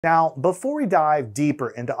Now, before we dive deeper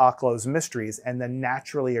into Ocklow's mysteries and the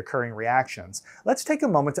naturally occurring reactions, let's take a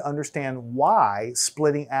moment to understand why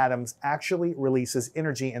splitting atoms actually releases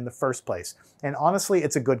energy in the first place. And honestly,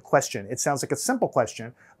 it's a good question. It sounds like a simple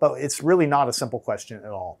question, but it's really not a simple question at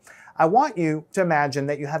all. I want you to imagine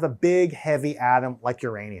that you have a big, heavy atom like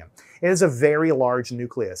uranium. It has a very large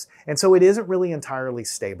nucleus, and so it isn't really entirely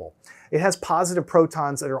stable. It has positive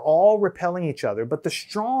protons that are all repelling each other, but the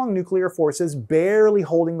strong nuclear force is barely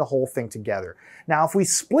holding the whole thing together. Now, if we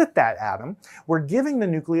split that atom, we're giving the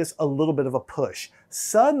nucleus a little bit of a push.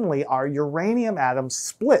 Suddenly, our uranium atom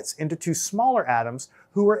splits into two smaller atoms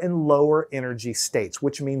who are in lower energy states,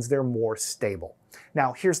 which means they're more stable.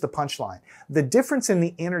 Now, here's the punchline. The difference in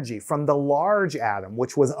the energy from the large atom,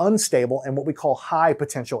 which was unstable and what we call high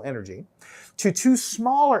potential energy, to two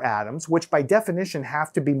smaller atoms, which by definition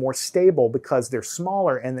have to be more stable because they're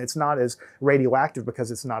smaller and it's not as radioactive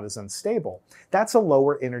because it's not as unstable, that's a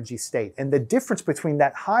lower energy state. And the difference between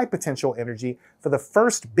that high potential energy for the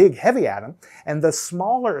first big heavy atom and the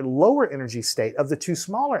smaller, lower energy state of the two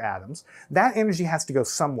smaller atoms, that energy has to go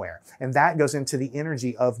somewhere. And that goes into the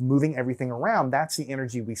energy of moving everything around. That's the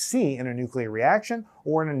energy we see in a nuclear reaction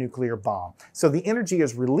or in a nuclear bomb. So the energy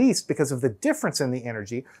is released because of the difference in the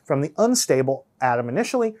energy from the unstable atom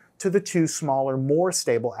initially to the two smaller, more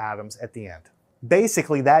stable atoms at the end.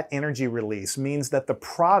 Basically, that energy release means that the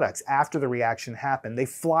products after the reaction happen, they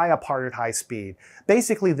fly apart at high speed.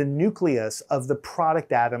 Basically, the nucleus of the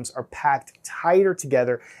product atoms are packed tighter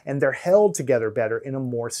together and they're held together better in a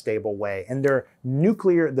more stable way. And the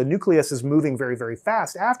nucleus is moving very, very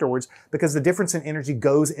fast afterwards because the difference in energy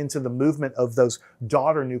goes into the movement of those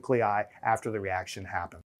daughter nuclei after the reaction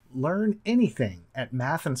happens. Learn anything at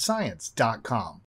mathandscience.com.